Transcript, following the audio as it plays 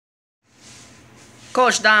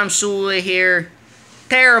Coach Dom Sula here.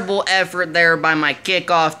 Terrible effort there by my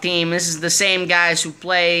kickoff team. This is the same guys who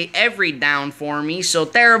play every down for me, so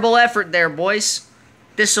terrible effort there, boys.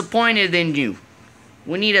 Disappointed in you.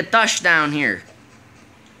 We need a touchdown here.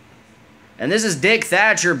 And this is Dick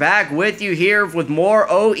Thatcher back with you here with more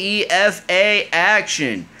OEFA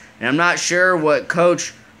action. And I'm not sure what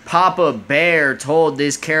Coach Papa Bear told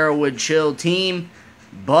this Carrollwood Chill team,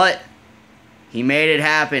 but he made it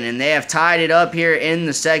happen. And they have tied it up here in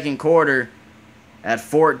the second quarter at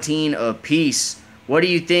 14 apiece. What do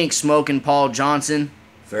you think, Smoking Paul Johnson?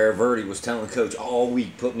 Faraverdi was telling Coach all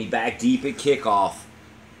week, put me back deep at kickoff.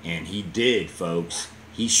 And he did, folks.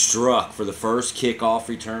 He struck for the first kickoff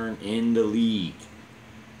return in the league.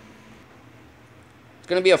 It's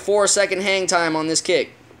going to be a 4-second hang time on this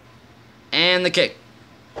kick. And the kick.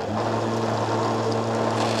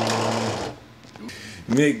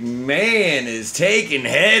 McMahon is taking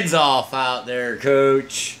heads off out there,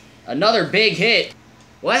 Coach. Another big hit.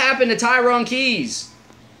 What happened to Tyrone Keys?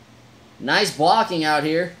 Nice blocking out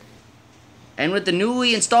here. And with the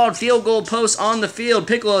newly installed field goal post on the field,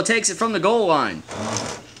 Piccolo takes it from the goal line.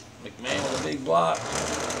 McMahon with a big block.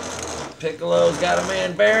 Piccolo's got a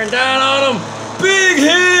man bearing down on him. Big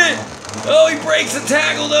hit! Oh, he breaks the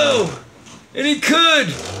tackle, though. And he could.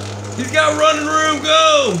 He's got running room.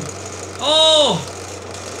 Go. Oh.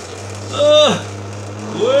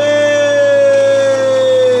 Way.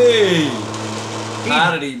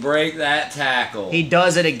 How did he break that tackle? He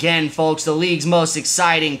does it again, folks. The league's most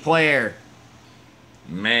exciting player.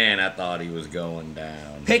 Man, I thought he was going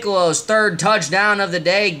down. Piccolo's third touchdown of the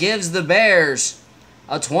day gives the Bears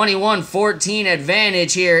a 21-14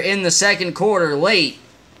 advantage here in the second quarter late.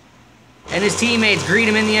 And his teammates greet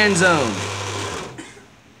him in the end zone.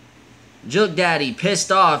 Jook Daddy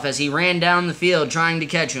pissed off as he ran down the field trying to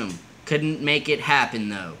catch him. Couldn't make it happen,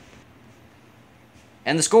 though.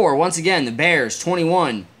 And the score, once again, the Bears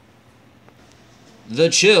 21. The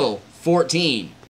Chill 14.